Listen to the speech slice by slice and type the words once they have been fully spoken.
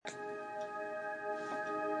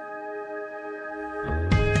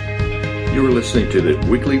You are listening to the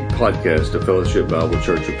weekly podcast of Fellowship Bible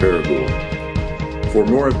Church of Paragould. For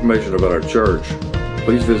more information about our church,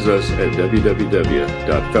 please visit us at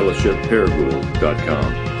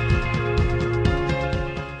www.fellowshipparagould.com.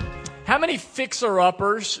 How many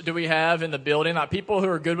fixer-uppers do we have in the building? Like people who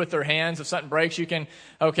are good with their hands. If something breaks, you can,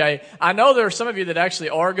 okay. I know there are some of you that actually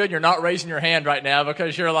are good. You're not raising your hand right now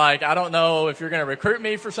because you're like, I don't know if you're going to recruit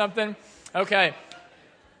me for something. Okay.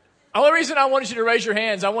 Only reason I wanted you to raise your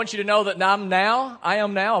hands, I want you to know that I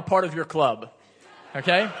am now a part of your club.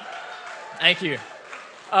 Okay? Thank you.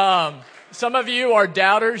 Some of you are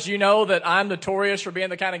doubters. You know that I'm notorious for being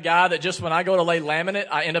the kind of guy that just when I go to lay laminate,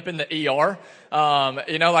 I end up in the ER.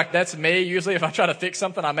 Like that's me. Usually if I try to fix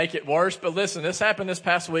something, I make it worse. But listen, this happened this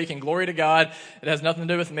past week, and glory to God, it has nothing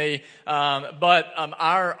to do with me.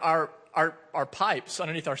 Our pipes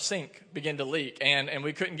underneath our sink began to leak, and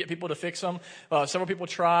we couldn't get people to fix them. Several people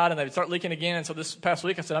tried, and they'd start leaking again. And so this past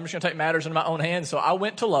week, I said, I'm just going to take matters into my own hands. So I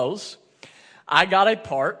went to Lowe's. I got a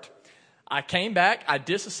part. I came back. I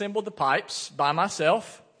disassembled the pipes by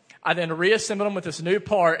myself. I then reassembled them with this new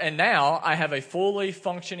part, and now I have a fully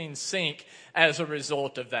functioning sink as a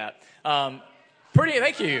result of that.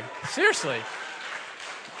 Thank you. Seriously.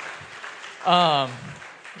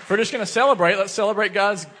 If we're just going to celebrate, let's celebrate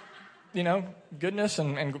God's goodness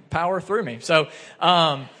and power through me. So,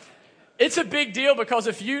 it's a big deal because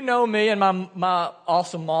if you know me, and my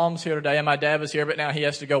awesome mom's here today, and my dad was here, but now he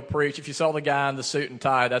has to go preach. If you saw the guy in the suit and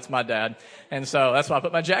tie, that's my dad. And so that's why I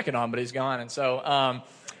put my jacket on, but he's gone. And so I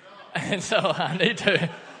need to,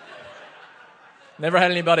 never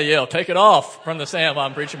had anybody yell, take it off from the stand while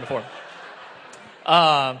I'm preaching before.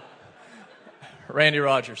 Randy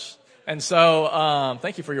Rogers. And so,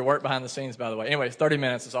 thank you for your work behind the scenes, by the way. Anyways, 30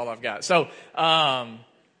 minutes is all I've got. So,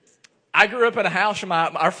 I grew up in a house where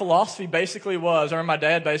our philosophy basically was, or my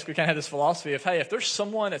dad basically kind of had this philosophy of, hey, if there's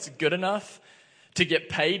someone that's good enough to get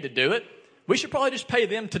paid to do it, we should probably just pay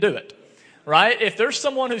them to do it. Right? If there's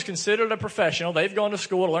someone who's considered a professional, they've gone to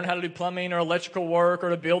school to learn how to do plumbing or electrical work or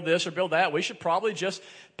to build this or build that, we should probably just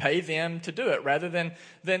pay them to do it rather than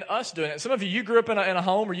us doing it. Some of you grew up in a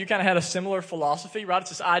home where you kind of had a similar philosophy, right? It's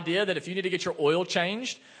this idea that if you need to get your oil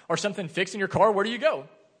changed or something fixed in your car, where do you go?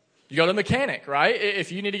 You go to a mechanic, right?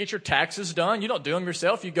 If you need to get your taxes done, you don't do them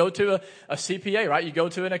yourself. You go to a CPA, right? You go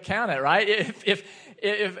to an accountant, right?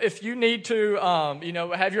 If you need to,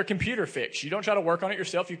 have your computer fixed, you don't try to work on it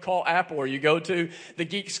yourself. You call Apple or you go to the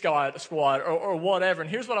Geek Squad or whatever. And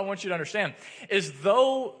here's what I want you to understand is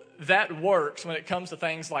though that works when it comes to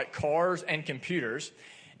things like cars and computers,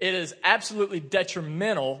 it is absolutely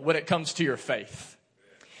detrimental when it comes to your faith.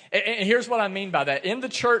 And here's what I mean by that. In the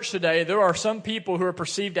church today, there are some people who are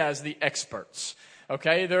perceived as the experts.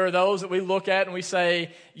 Okay, there are those that we look at and we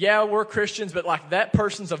say, yeah, we're Christians, but like that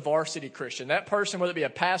person's a varsity Christian. That person, whether it be a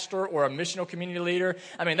pastor or a missional community leader,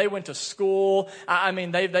 I mean, they went to school.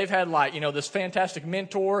 They've had this fantastic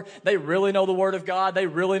mentor. They really know the Word of God. They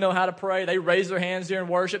really know how to pray. They raise their hands during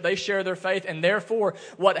worship. They share their faith. And therefore,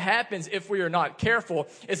 what happens if we are not careful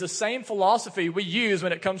is the same philosophy we use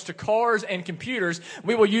when it comes to cars and computers,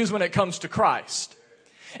 we will use when it comes to Christ.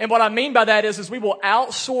 And what I mean by that is we will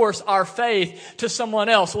outsource our faith to someone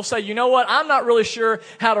else. We'll say, you know what, I'm not really sure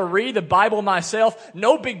how to read the Bible myself.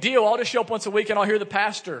 No big deal. I'll just show up once a week and I'll hear the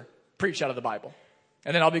pastor preach out of the Bible.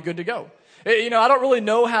 And then I'll be good to go. I don't really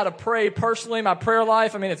know how to pray personally. My prayer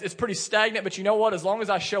life, it's pretty stagnant. But you know what? As long as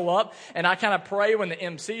I show up and I kind of pray when the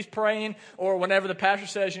MC's praying or whenever the pastor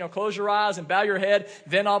says, close your eyes and bow your head,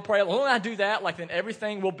 then I'll pray. As long as I do that, then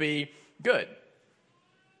everything will be good.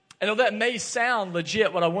 And though that may sound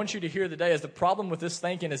legit, what I want you to hear today is the problem with this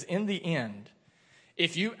thinking is in the end,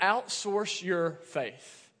 if you outsource your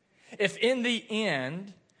faith, if in the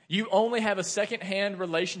end you only have a second-hand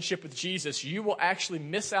relationship with Jesus, you will actually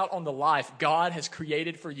miss out on the life God has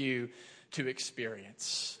created for you to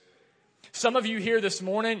experience. Some of you here this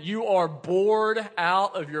morning, you are bored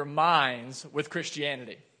out of your minds with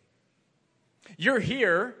Christianity. You're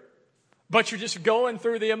here, but you're just going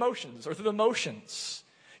through the emotions or through the motions.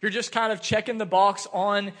 You're just kind of checking the box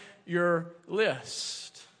on your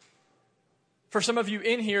list. For some of you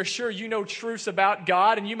in here, sure, you know truths about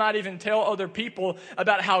God, and you might even tell other people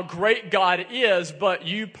about how great God is, but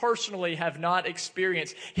you personally have not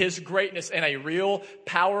experienced His greatness in a real,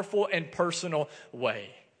 powerful, and personal way.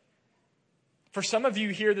 For some of you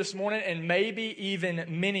here this morning, and maybe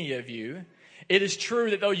even many of you, it is true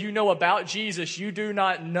that though you know about Jesus, you do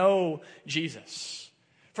not know Jesus.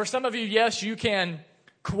 For some of you, yes, you can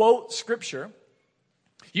quote Scripture.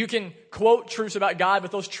 You can quote truths about God,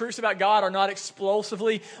 but those truths about God are not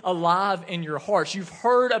explosively alive in your hearts. You've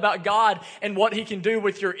heard about God and what He can do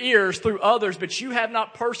with your ears through others, but you have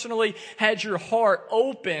not personally had your heart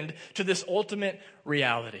opened to this ultimate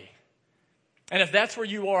reality. And if that's where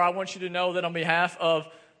you are, I want you to know that on behalf of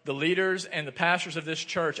the leaders and the pastors of this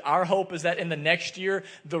church, our hope is that in the next year,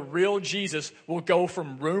 the real Jesus will go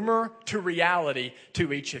from rumor to reality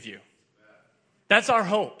to each of you. That's our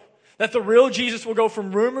hope. That the real Jesus will go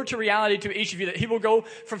from rumor to reality to each of you. That He will go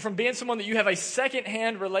from being someone that you have a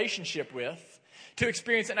second-hand relationship with to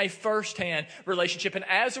experiencing a first-hand relationship. And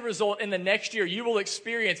as a result, in the next year, you will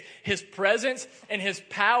experience His presence and His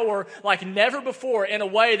power like never before in a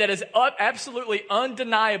way that is absolutely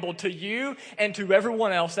undeniable to you and to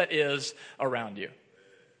everyone else that is around you.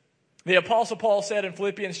 The Apostle Paul said in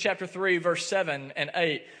Philippians chapter 3, verse 7 and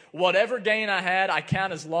 8, "Whatever gain I had, I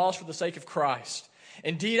count as loss for the sake of Christ.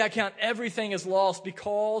 Indeed, I count everything as lost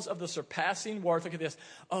because of the surpassing worth," look at this,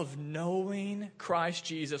 "of knowing Christ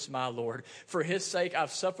Jesus my Lord. For His sake, I've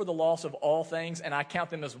suffered the loss of all things, and I count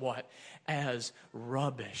them as" what? "As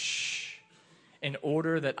rubbish, in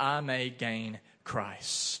order that I may gain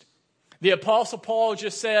Christ." The Apostle Paul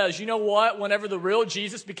just says, you know what? Whenever the real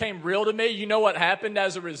Jesus became real to me, you know what happened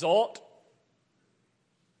as a result?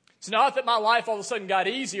 It's not that my life all of a sudden got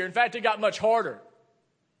easier. In fact, it got much harder.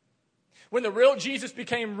 When the real Jesus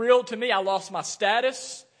became real to me, I lost my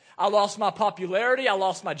status, I lost my popularity, I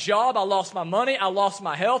lost my job, I lost my money, I lost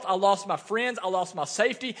my health, I lost my friends, I lost my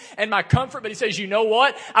safety and my comfort. But he says, you know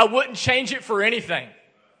what? I wouldn't change it for anything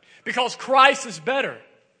because Christ is better.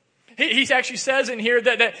 He actually says in here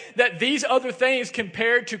that these other things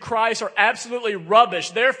compared to Christ are absolutely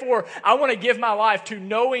rubbish. Therefore, I want to give my life to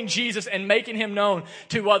knowing Jesus and making Him known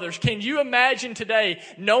to others. Can you imagine today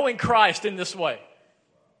knowing Christ in this way?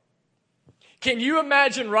 Can you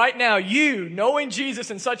imagine right now you knowing Jesus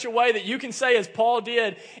in such a way that you can say, as Paul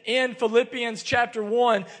did in Philippians chapter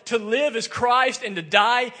 1, to live is Christ and to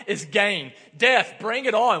die is gain. Death, bring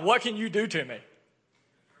it on. What can you do to me?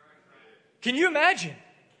 Can you imagine?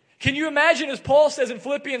 Can you imagine, as Paul says in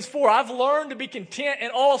Philippians 4, I've learned to be content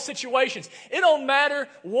in all situations. It don't matter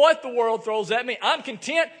what the world throws at me. I'm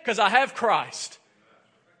content because I have Christ.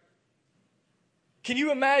 Can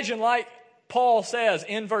you imagine, like Paul says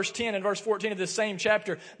in verse 10 and verse 14 of this same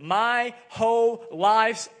chapter, my whole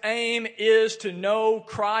life's aim is to know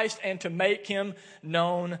Christ and to make Him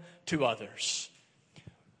known to others.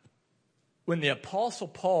 When the Apostle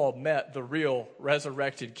Paul met the real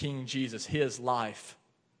resurrected King Jesus, his life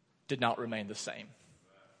did not remain the same.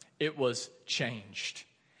 It was changed.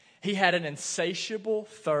 He had an insatiable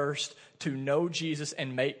thirst to know Jesus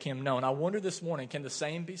and make Him known. I wonder this morning, can the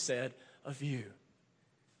same be said of you?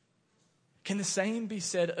 Can the same be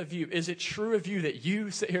said of you? Is it true of you that you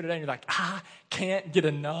sit here today and you're like, I can't get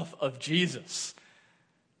enough of Jesus?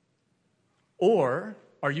 Or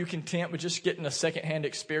are you content with just getting a secondhand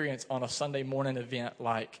experience on a Sunday morning event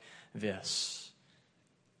like this?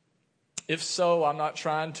 If so, I'm not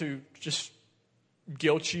trying to just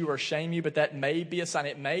guilt you or shame you, but that may be a sign.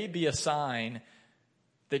 It may be a sign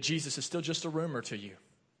that Jesus is still just a rumor to you,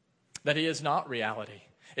 that He is not reality.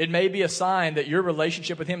 It may be a sign that your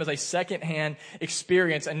relationship with Him is a second-hand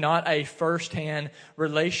experience and not a first-hand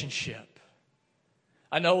relationship.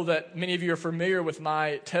 I know that many of you are familiar with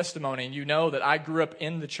my testimony, and you know that I grew up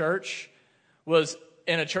in the church, was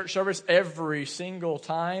in a church service every single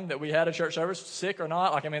time that we had a church service, sick or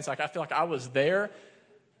not. I feel like I was there.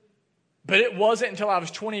 But it wasn't until I was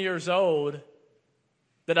 20 years old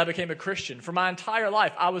that I became a Christian. For my entire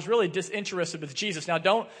life, I was really disinterested with Jesus. Now,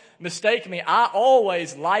 don't mistake me. I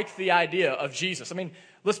always liked the idea of Jesus. I mean,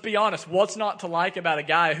 let's be honest. What's not to like about a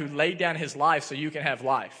guy who laid down his life so you can have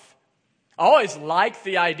life? I always liked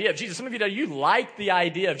the idea of Jesus. Some of you know you like the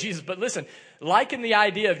idea of Jesus. But listen, liking the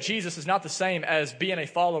idea of Jesus is not the same as being a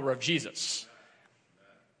follower of Jesus.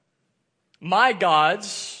 My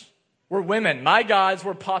gods were women. My gods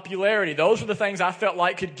were popularity. Those were the things I felt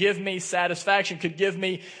like could give me satisfaction, could give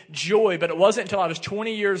me joy. But it wasn't until I was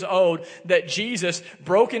 20 years old that Jesus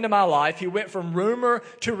broke into my life. He went from rumor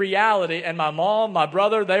to reality. And my mom, my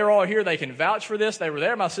brother, they are all here. They can vouch for this. They were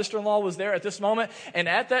there. My sister-in-law was there at this moment. And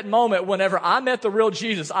at that moment, whenever I met the real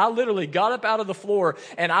Jesus, I literally got up out of the floor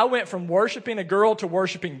and I went from worshiping a girl to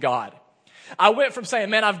worshiping God. I went from saying,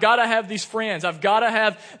 man, I've got to have these friends. I've got to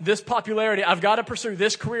have this popularity. I've got to pursue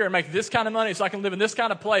this career and make this kind of money so I can live in this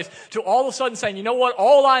kind of place, to all of a sudden saying, you know what?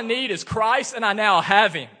 All I need is Christ and I now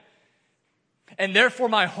have Him. And therefore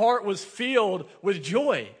my heart was filled with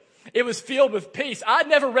joy. It was filled with peace. I'd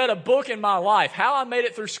never read a book in my life. How I made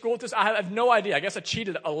it through school with this, I have no idea. I guess I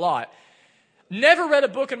cheated a lot. Never read a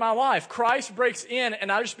book in my life. Christ breaks in, and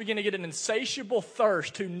I just begin to get an insatiable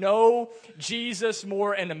thirst to know Jesus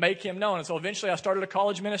more and to make him known. And so eventually I started a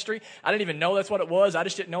college ministry. I didn't even know that's what it was. I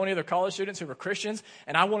just didn't know any other college students who were Christians,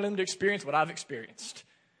 and I wanted them to experience what I've experienced.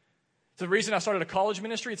 It's the reason I started a college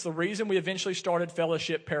ministry. It's the reason we eventually started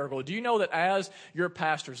Fellowship Paragould. Do you know that as your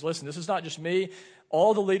pastors, listen, this is not just me,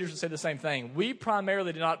 all the leaders would say the same thing. We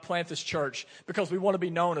primarily did not plant this church because we want to be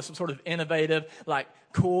known as some sort of innovative, like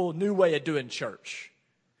cool, new way of doing church.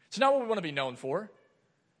 It's not what we want to be known for.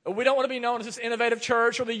 We don't want to be known as this innovative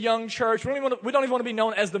church or the young church. We don't even want to be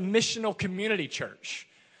known as the missional community church.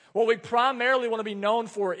 What we primarily want to be known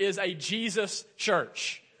for is a Jesus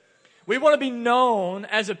church. We want to be known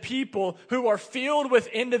as a people who are filled with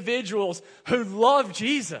individuals who love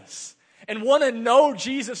Jesus and want to know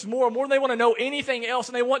Jesus more than they want to know anything else,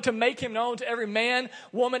 and they want to make him known to every man,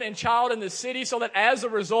 woman, and child in the city, so that as a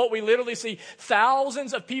result, we literally see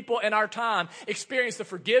thousands of people in our time experience the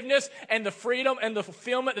forgiveness and the freedom and the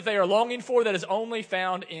fulfillment that they are longing for that is only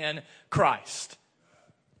found in Christ.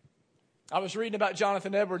 I was reading about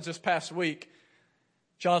Jonathan Edwards this past week.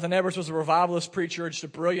 Jonathan Edwards was a revivalist preacher, just a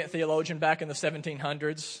brilliant theologian back in the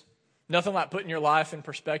 1700s. Nothing like putting your life in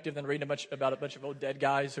perspective than reading about a bunch of old dead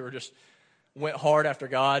guys who just went hard after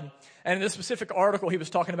God. And in this specific article, he was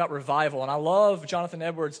talking about revival. And I love Jonathan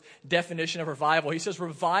Edwards' definition of revival. He says,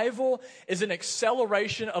 revival is an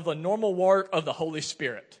acceleration of the normal work of the Holy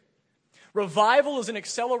Spirit. Revival is an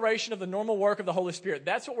acceleration of the normal work of the Holy Spirit.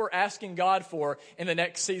 That's what we're asking God for in the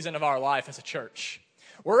next season of our life as a church.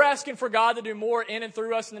 We're asking for God to do more in and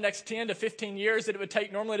through us in the next 10 to 15 years that it would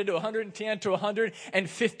take normally to do 110 to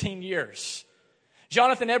 115 years.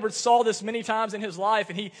 Jonathan Edwards saw this many times in his life,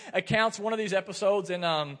 and he accounts one of these episodes in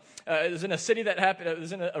it was in a city that happened. It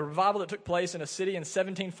was in a revival that took place in a city in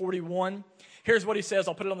 1741. Here's what he says.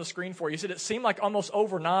 I'll put it on the screen for you. He said, it seemed like almost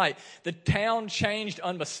overnight the town changed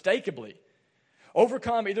unmistakably.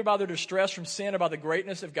 Overcome either by their distress from sin or by the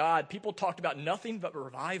greatness of God, people talked about nothing but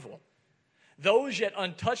revival. Those yet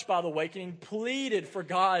untouched by the awakening pleaded for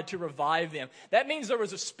God to revive them. That means there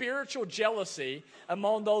was a spiritual jealousy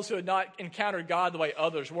among those who had not encountered God the way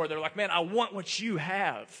others were. They're like, man, I want what you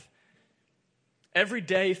have. Every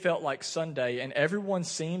day felt like Sunday, and everyone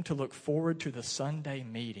seemed to look forward to the Sunday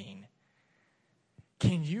meeting.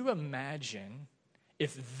 Can you imagine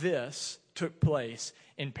if this took place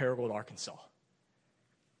in Paragould, Arkansas?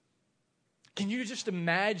 Can you just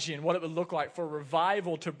imagine what it would look like for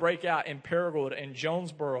revival to break out in Paragould and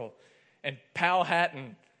Jonesboro and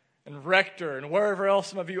Powhatan and Rector and wherever else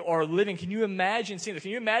some of you are living? Can you imagine seeing this?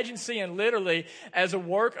 Can you imagine seeing literally as a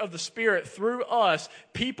work of the Spirit through us,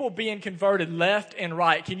 people being converted left and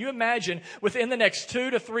right? Can you imagine within the next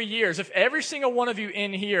 2 to 3 years, if every single one of you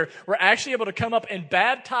in here were actually able to come up and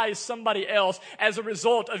baptize somebody else as a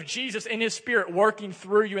result of Jesus and His Spirit working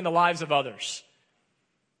through you in the lives of others?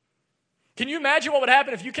 Can you imagine what would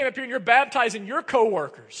happen if you came up here and you're baptizing your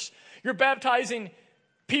coworkers? You're baptizing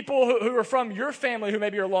people who are from your family who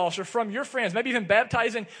maybe are lost, or from your friends, maybe even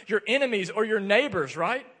baptizing your enemies or your neighbors,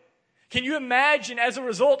 right? Can you imagine as a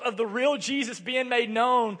result of the real Jesus being made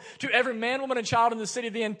known to every man, woman, and child in the city,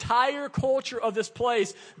 the entire culture of this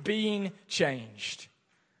place being changed?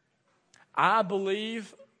 I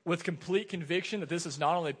believe with complete conviction that this is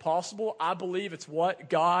not only possible, I believe it's what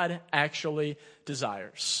God actually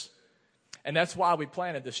desires. And that's why we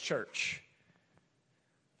planted this church.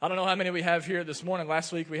 I don't know how many we have here this morning.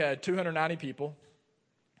 Last week we had 290 people.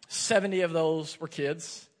 70 of those were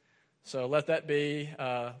kids. So let that be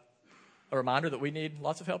a reminder that we need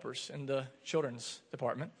lots of helpers in the children's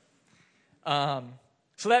department.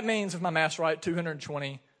 So that means, if my math's right,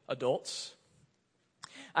 220 adults.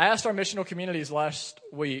 I asked our missional communities last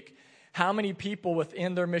week how many people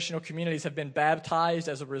within their missional communities have been baptized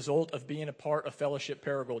as a result of being a part of Fellowship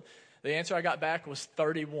Paragould. The answer I got back was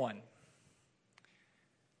 31.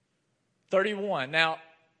 31. Now,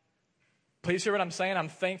 please hear what I'm saying. I'm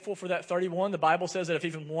thankful for that 31. The Bible says that if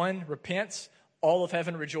even one repents, all of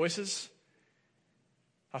heaven rejoices.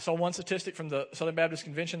 I saw one statistic from the Southern Baptist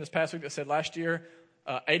Convention this past week that said last year,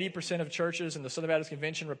 80% of churches in the Southern Baptist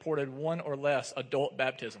Convention reported one or less adult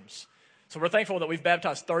baptisms. So we're thankful that we've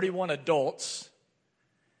baptized 31 adults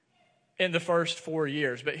in the first 4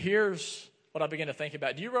 years. But here's what I begin to think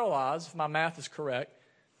about. Do you realize, if my math is correct,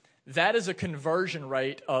 that is a conversion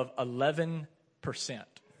rate of 11%.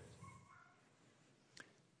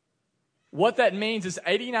 What that means is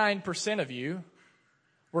 89% of you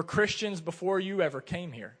were Christians before you ever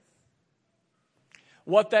came here.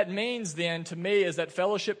 What that means then to me is that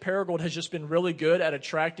Fellowship Paragould has just been really good at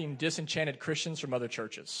attracting disenchanted Christians from other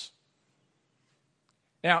churches.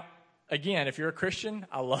 Now, again, if you're a Christian,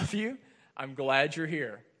 I love you. I'm glad you're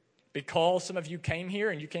here. Because some of you came here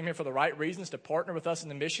and you came here for the right reasons to partner with us in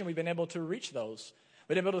the mission, we've been able to reach those.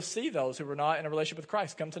 We've been able to see those who were not in a relationship with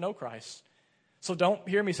Christ come to know Christ. So don't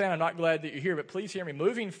hear me saying I'm not glad that you're here, but please hear me.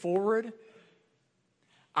 Moving forward,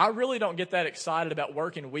 I really don't get that excited about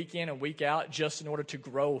working week in and week out just in order to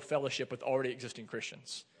grow fellowship with already existing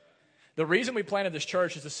Christians. The reason we planted this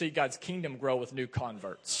church is to see God's kingdom grow with new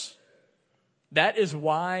converts. That is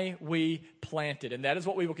why we planted, and that is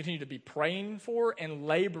what we will continue to be praying for and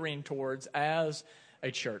laboring towards as a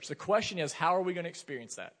church. The question is, how are we going to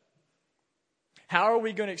experience that? How are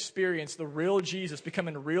we going to experience the real Jesus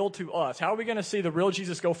becoming real to us? How are we going to see the real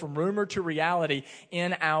Jesus go from rumor to reality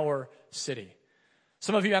in our city?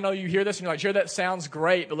 Some of you, I know you hear this and you're like, Jared, that sounds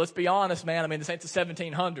great, but let's be honest, man. I mean, this ain't the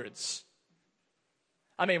 1700s.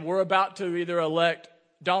 I mean, we're about to either elect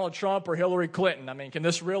Donald Trump or Hillary Clinton. I mean, can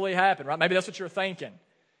this really happen, right? Maybe that's what you're thinking.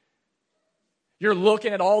 You're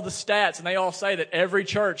looking at all the stats, and they all say that every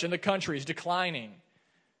church in the country is declining.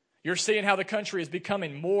 You're seeing how the country is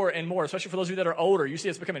becoming more and more, especially for those of you that are older. You see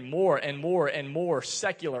it's becoming more and more and more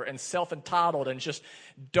secular and self-entitled and just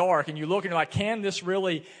dark. And you look and you're like, can this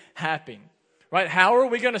really happen? Right? How are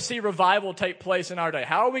we going to see revival take place in our day?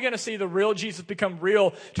 How are we going to see the real Jesus become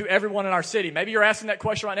real to everyone in our city? Maybe you're asking that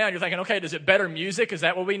question right now and you're thinking, okay, does it better music? Is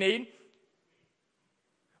that what we need?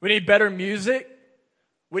 We need better music.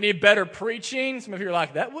 We need better preaching. Some of you are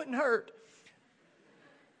like, that wouldn't hurt.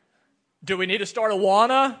 Do we need to start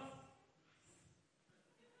Awana?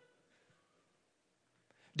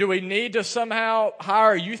 Do we need to somehow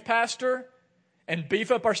hire a youth pastor and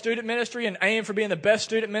beef up our student ministry and aim for being the best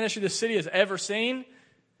student ministry the city has ever seen?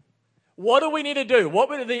 What do we need to do? What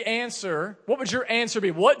would your answer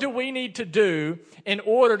be? What do we need to do in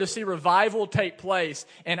order to see revival take place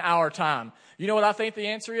in our time? You know what I think the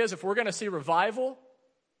answer is? If we're going to see revival,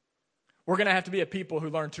 we're going to have to be a people who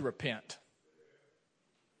learn to repent.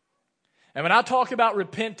 And when I talk about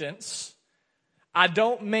repentance, I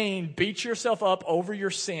don't mean beat yourself up over your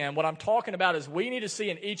sin. What I'm talking about is we need to see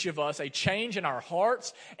in each of us a change in our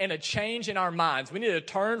hearts and a change in our minds. We need to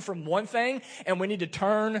turn from one thing and we need to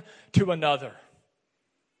turn to another.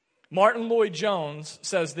 Martin Lloyd-Jones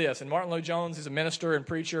says this, and Martin Lloyd-Jones is a minister and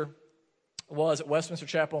preacher, was at Westminster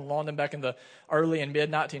Chapel in London back in the early and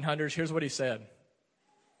mid-1900s. Here's what he said.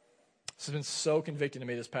 This has been so convicting to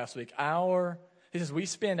me this past week. He says, we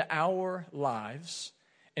spend our lives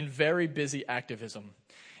in very busy activism.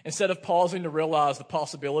 Instead of pausing to realize the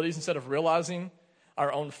possibilities, instead of realizing our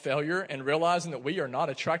own failure and realizing that we are not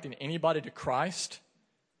attracting anybody to Christ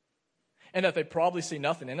and that they probably see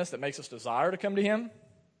nothing in us that makes us desire to come to Him,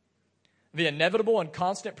 the inevitable and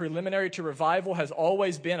constant preliminary to revival has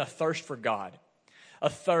always been a thirst for God. A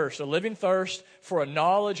living thirst for a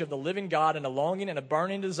knowledge of the living God and a longing and a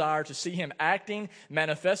burning desire to see Him acting,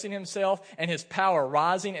 manifesting Himself, and His power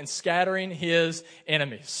rising and scattering His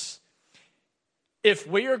enemies. If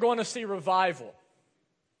we are going to see revival,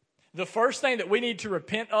 the first thing that we need to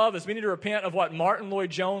repent of is we need to repent of what Martin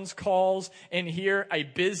Lloyd-Jones calls in here a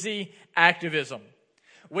busy activism.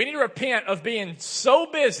 We need to repent of being so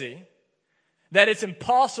busy that it's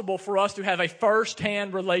impossible for us to have a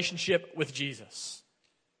first-hand relationship with Jesus.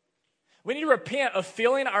 We need to repent of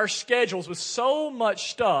filling our schedules with so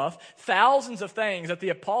much stuff, thousands of things that the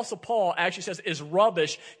Apostle Paul actually says is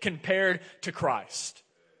rubbish compared to Christ.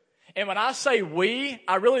 And when I say we,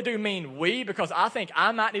 I really do mean we, because I think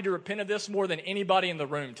I might need to repent of this more than anybody in the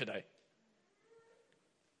room today.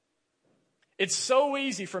 It's so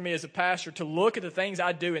easy for me as a pastor to look at the things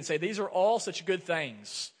I do and say, these are all such good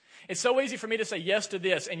things. It's so easy for me to say yes to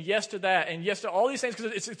this and yes to that and yes to all these things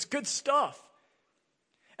because it's good stuff.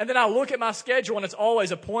 And then I look at my schedule and it's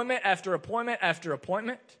always appointment after appointment after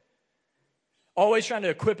appointment. Always trying to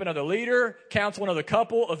equip another leader, counsel another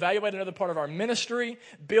couple, evaluate another part of our ministry,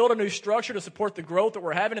 build a new structure to support the growth that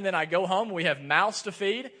we're having. And then I go home and we have mouths to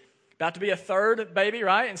feed. About to be a third baby,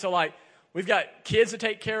 right? And so we've got kids to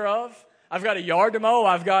take care of. I've got a yard to mow.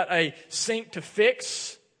 I've got a sink to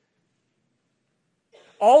fix.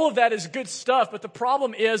 All of that is good stuff, but the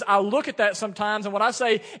problem is I look at that sometimes and what I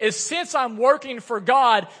say is since I'm working for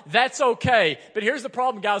God, that's okay. But here's the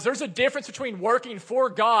problem, guys. There's a difference between working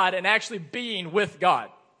for God and actually being with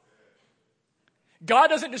God. God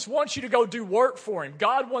doesn't just want you to go do work for Him.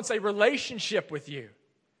 God wants a relationship with you.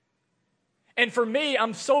 And for me,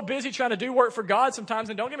 I'm so busy trying to do work for God sometimes,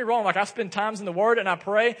 and don't get me wrong, I spend times in the Word and I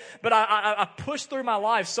pray, but I push through my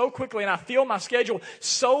life so quickly and I feel my schedule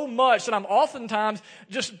so much that I'm oftentimes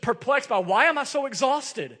just perplexed by why am I so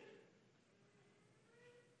exhausted?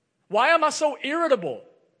 Why am I so irritable?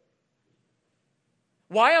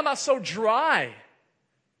 Why am I so dry?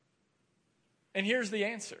 And here's the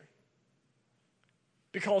answer.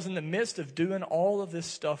 Because in the midst of doing all of this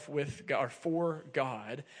stuff with God, or for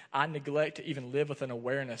God, I neglect to even live with an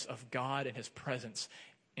awareness of God and His presence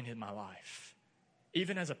in my life.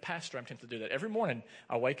 Even as a pastor, I'm tempted to do that. Every morning,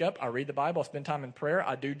 I wake up, I read the Bible, I spend time in prayer,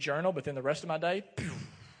 I do journal, but then the rest of my day,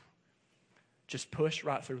 just push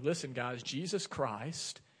right through. Listen, guys, Jesus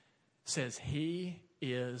Christ says He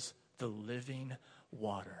is the living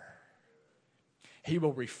water. He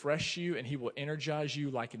will refresh you and He will energize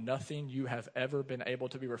you like nothing you have ever been able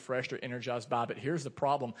to be refreshed or energized by. But here's the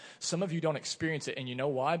problem. Some of you don't experience it, and you know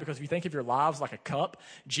why? Because if you think of your lives like a cup,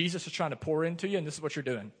 Jesus is trying to pour into you, and this is what you're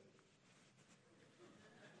doing.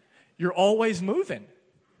 You're always moving.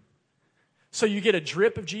 So you get a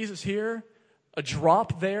drip of Jesus here, a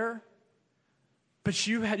drop there, but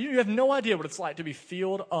you have no idea what it's like to be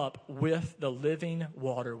filled up with the living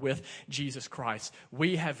water, with Jesus Christ.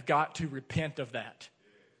 We have got to repent of that.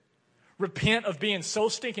 Repent of being so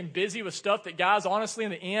stinking busy with stuff that, guys, honestly,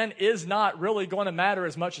 in the end, is not really going to matter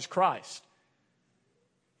as much as Christ.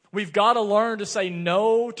 We've got to learn to say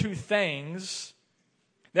no to things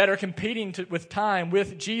that are competing with time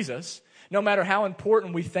with Jesus, no matter how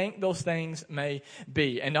important we think those things may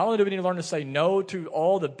be. And not only do we need to learn to say no to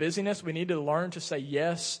all the busyness, we need to learn to say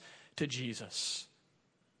yes to Jesus.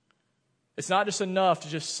 It's not just enough to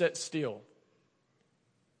just sit still.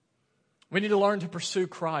 We need to learn to pursue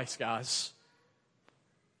Christ, guys.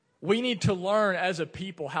 We need to learn as a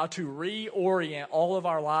people how to reorient all of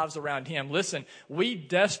our lives around Him. Listen, we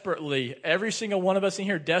desperately, every single one of us in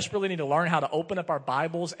here desperately need to learn how to open up our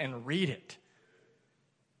Bibles and read it.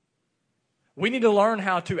 We need to learn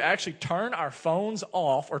how to actually turn our phones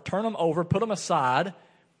off or turn them over, put them aside,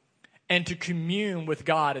 and to commune with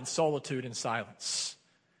God in solitude and silence.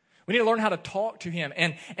 We need to learn how to talk to Him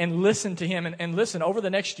and listen to Him. And listen, over the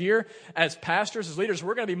next year, as pastors, as leaders,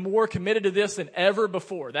 we're going to be more committed to this than ever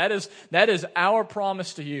before. That is our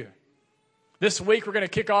promise to you. This week, we're going to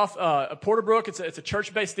kick off Porterbrook. It's a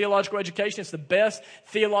church-based theological education. It's the best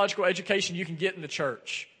theological education you can get in the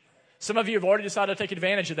church. Some of you have already decided to take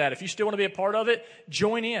advantage of that. If you still want to be a part of it,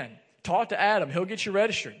 join in. Talk to Adam. He'll get you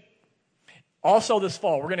registered. Also this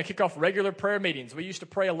fall, we're going to kick off regular prayer meetings. We used to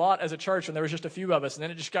pray a lot as a church when there was just a few of us, and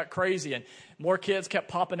then it just got crazy, and more kids kept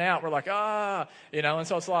popping out. We're like, and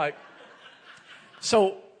so it's like,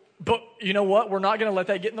 but you know what? We're not going to let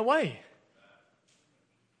that get in the way.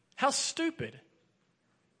 How stupid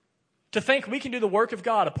to think we can do the work of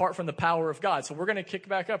God apart from the power of God. So we're going to kick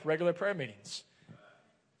back up regular prayer meetings.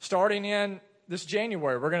 Starting in this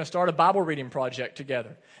January, we're going to start a Bible reading project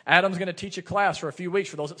together. Adam's going to teach a class for a few weeks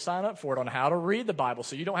for those that sign up for it on how to read the Bible,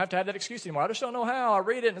 so you don't have to have that excuse anymore. I just don't know how. I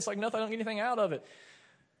read it, and it's like nothing. I don't get anything out of it.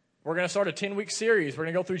 We're going to start a 10-week series. We're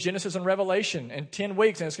going to go through Genesis and Revelation in 10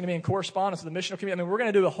 weeks, and it's going to be in correspondence with the missional community. We're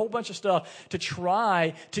going to do a whole bunch of stuff to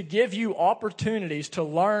try to give you opportunities to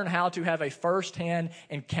learn how to have a firsthand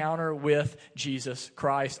encounter with Jesus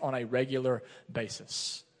Christ on a regular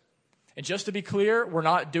basis. And just to be clear, we're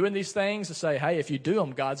not doing these things to say, hey, if you do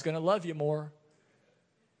them, God's going to love you more.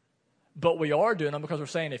 But we are doing them because we're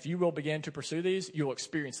saying if you will begin to pursue these, you'll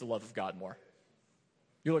experience the love of God more.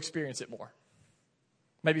 You'll experience it more.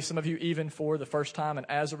 Maybe some of you even for the first time, and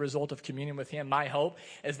as a result of communion with Him, my hope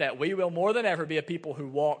is that we will more than ever be a people who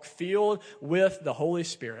walk filled with the Holy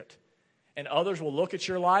Spirit. And others will look at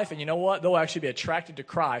your life, and you know what? They'll actually be attracted to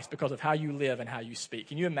Christ because of how you live and how you speak.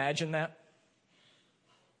 Can you imagine that?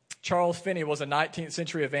 Charles Finney was a 19th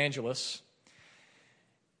century evangelist,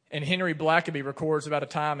 and Henry Blackaby records about a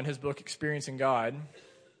time in his book, Experiencing God,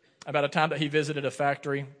 about a time that he visited a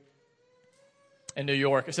factory in New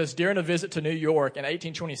York. It says, during a visit to New York in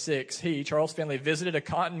 1826, he, Charles Finney, visited a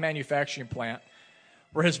cotton manufacturing plant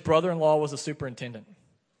where his brother-in-law was the superintendent.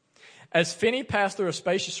 As Finney passed through a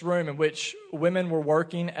spacious room in which women were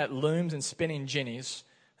working at looms and spinning jennies,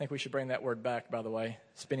 I think we should bring that word back, by the way,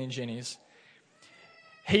 spinning jennies,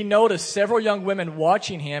 he noticed several young women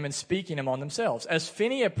watching him and speaking among themselves. As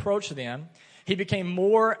Finney approached them, they became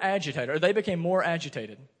more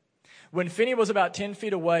agitated. When Finney was about 10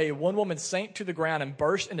 feet away, one woman sank to the ground and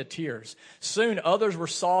burst into tears. Soon others were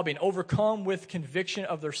sobbing, overcome with conviction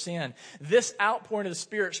of their sin. This outpouring of the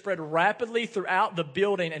Spirit spread rapidly throughout the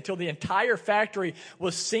building until the entire factory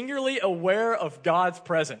was singularly aware of God's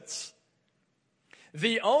presence.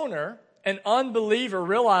 The owner, an unbeliever,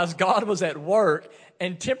 realized God was at work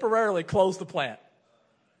and temporarily closed the plant.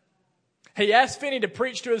 He asked Finney to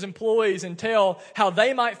preach to his employees and tell how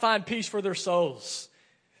they might find peace for their souls.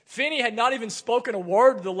 Finney had not even spoken a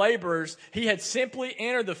word to the laborers. He had simply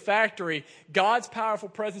entered the factory. God's powerful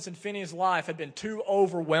presence in Finney's life had been too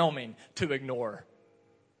overwhelming to ignore.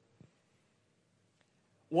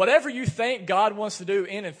 whatever you think God wants to do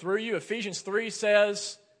in and through you, Ephesians 3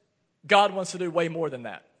 says God wants to do way more than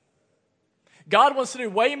that. God wants to do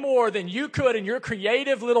way more than you could in your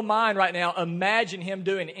creative little mind right now imagine him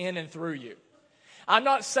doing in and through you. I'm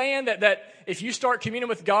not saying that if you start communing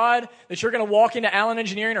with God, that you're going to walk into Allen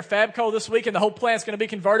Engineering or Fabco this week and the whole plant's going to be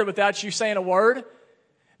converted without you saying a word.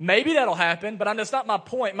 Maybe that'll happen, but that's not my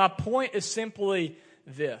point. My point is simply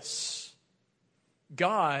this.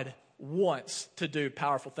 God wants to do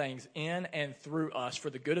powerful things in and through us for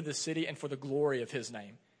the good of the city and for the glory of his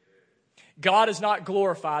name. God is not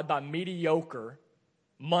glorified by mediocre,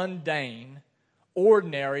 mundane,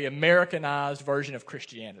 ordinary, Americanized version of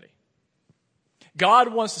Christianity.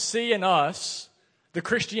 God wants to see in us the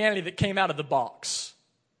Christianity that came out of the box.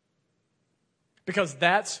 Because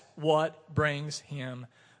that's what brings him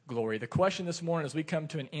glory. The question this morning as we come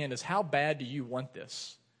to an end is, how bad do you want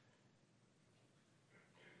this?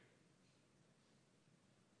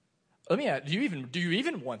 Let me ask, do you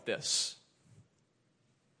even want this?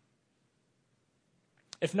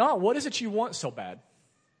 If not, what is it you want so bad?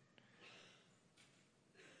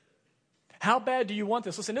 How bad do you want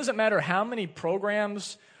this? Listen, it doesn't matter how many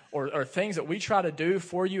programs or things that we try to do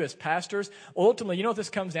for you as pastors. Ultimately, you know what this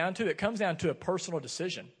comes down to? It comes down to a personal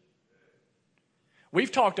decision.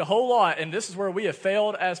 We've talked a whole lot, and this is where we have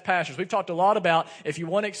failed as pastors. We've talked a lot about if you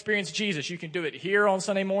want to experience Jesus, you can do it here on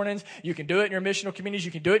Sunday mornings. You can do it in your missional communities.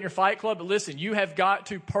 You can do it in your fight club. But listen, you have got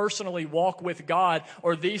to personally walk with God,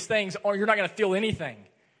 or these things, or you're not going to feel anything.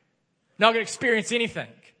 You're not going to experience anything.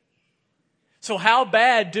 So how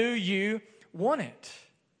bad do you want it?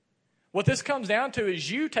 What this comes down to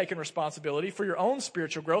is you taking responsibility for your own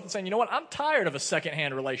spiritual growth and saying, you know what, I'm tired of a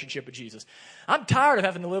secondhand relationship with Jesus. I'm tired of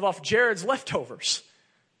having to live off Jared's leftovers.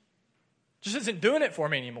 Just isn't doing it for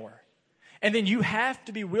me anymore. And then you have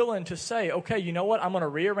to be willing to say, okay, you know what, I'm going to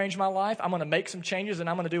rearrange my life. I'm going to make some changes, and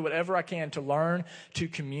I'm going to do whatever I can to learn to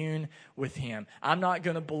commune with him. I'm not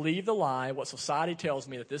going to believe the lie, what society tells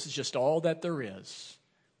me, that this is just all that there is.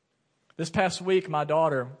 This past week, my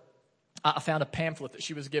daughter, I found a pamphlet that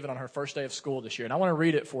she was given on her first day of school this year. And I want to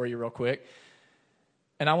read it for you real quick.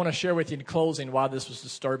 And I want to share with you in closing why this was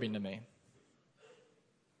disturbing to me.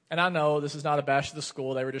 And I know this is not a bash of the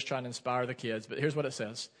school. They were just trying to inspire the kids. But here's what it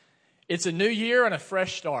says. It's a new year and a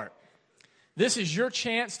fresh start. This is your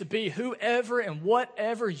chance to be whoever and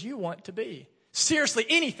whatever you want to be. Seriously,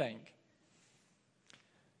 anything.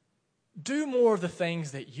 Do more of the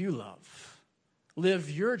things that you love.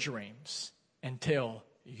 Live your dreams and tell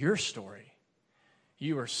your story.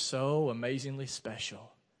 You are so amazingly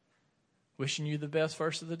special. Wishing you the best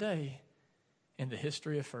first of the day in the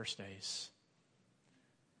history of first days.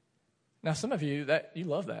 Now, some of you, you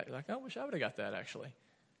love that. You're like, I wish I would have got that, actually.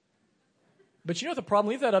 But you know what the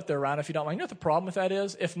problem? Leave that up there, Ryan, if you don't mind. You know what the problem with that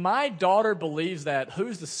is? If my daughter believes that,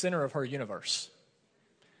 who's the center of her universe?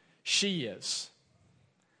 She is.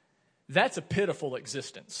 That's a pitiful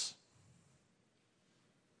existence.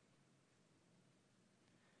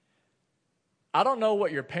 I don't know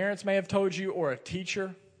what your parents may have told you or a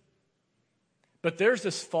teacher, but there's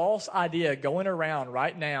this false idea going around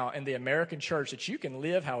right now in the American church that you can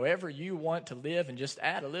live however you want to live and just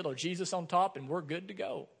add a little Jesus on top and we're good to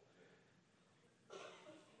go.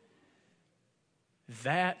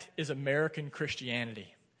 That is American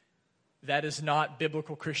Christianity. That is not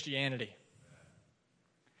biblical Christianity.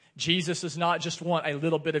 Jesus does not just want a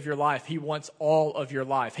little bit of your life. He wants all of your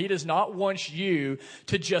life. He does not want you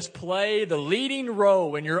to just play the leading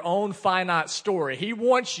role in your own finite story. He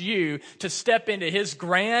wants you to step into his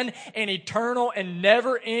grand and eternal and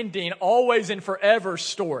never-ending, always and forever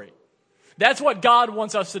story. That's what God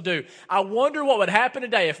wants us to do. I wonder what would happen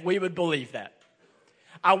today if we would believe that.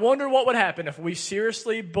 I wonder what would happen if we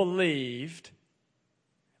seriously believed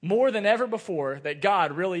more than ever before that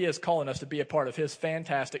God really is calling us to be a part of his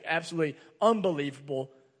fantastic, absolutely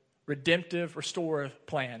unbelievable, redemptive, restorative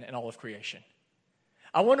plan in all of creation.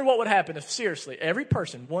 I wonder what would happen if seriously, every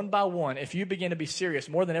person, one by one, if you begin to be serious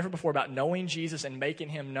more than ever before about knowing Jesus and making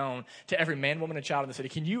him known to every man, woman, and child in the city.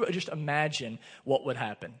 Can you just imagine what would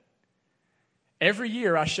happen? Every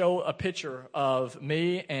year I show a picture of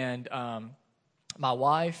me and my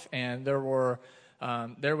wife, and there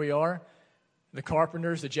we are. The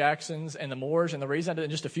Carpenters, the Jacksons, and the Moores. And the reason I did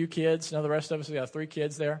just a few kids, the rest of us, we got 3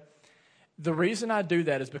 kids there. The reason I do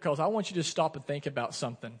that is because I want you to stop and think about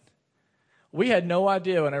something. We had no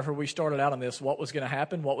idea whenever we started out on this what was going to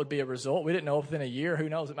happen, what would be a result. We didn't know within a year, who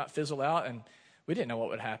knows, it might fizzle out, and we didn't know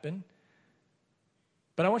what would happen.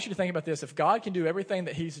 But I want you to think about this. If God can do everything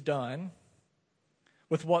that he's done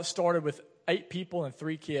with what started with 8 people and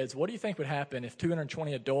 3 kids, what do you think would happen if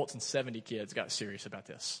 220 adults and 70 kids got serious about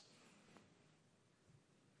this?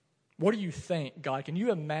 What do you think, God? Can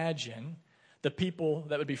you imagine the people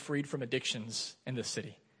that would be freed from addictions in this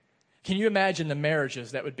city? Can you imagine the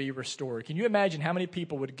marriages that would be restored? Can you imagine how many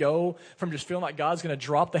people would go from just feeling like God's going to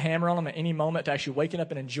drop the hammer on them at any moment to actually waking up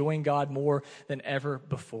and enjoying God more than ever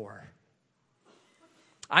before?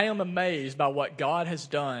 I am amazed by what God has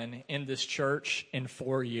done in this church in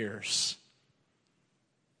 4 years.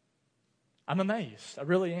 I'm amazed. I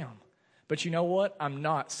really am. But you know what? I'm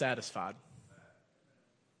not satisfied.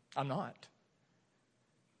 I'm not.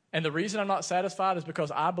 And the reason I'm not satisfied is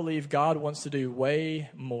because I believe God wants to do way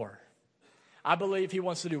more. I believe he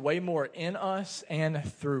wants to do way more in us and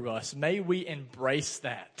through us. May we embrace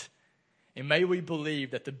that. And may we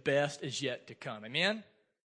believe that the best is yet to come. Amen?